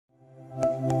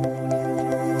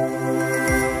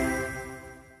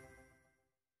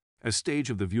A stage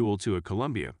of the Vuelta to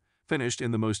Colombia finished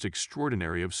in the most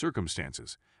extraordinary of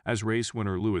circumstances, as race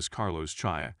winner Luis Carlos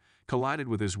Chia collided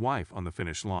with his wife on the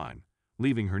finish line,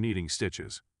 leaving her needing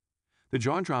stitches. The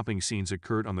jaw-dropping scenes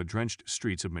occurred on the drenched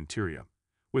streets of Monteria,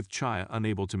 with Chia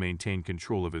unable to maintain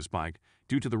control of his bike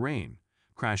due to the rain,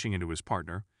 crashing into his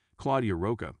partner, Claudia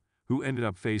Roca, who ended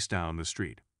up face down the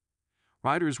street.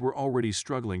 Riders were already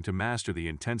struggling to master the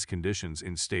intense conditions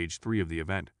in Stage 3 of the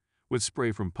event, with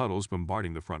spray from puddles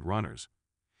bombarding the front runners.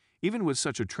 Even with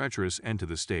such a treacherous end to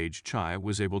the stage, Chia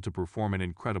was able to perform an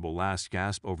incredible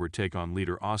last-gasp overtake on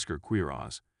leader Oscar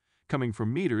Quiroz, coming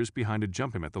from meters behind to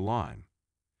jump him at the line.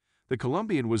 The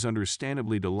Colombian was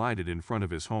understandably delighted in front of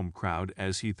his home crowd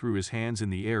as he threw his hands in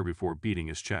the air before beating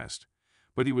his chest,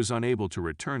 but he was unable to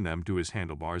return them to his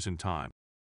handlebars in time.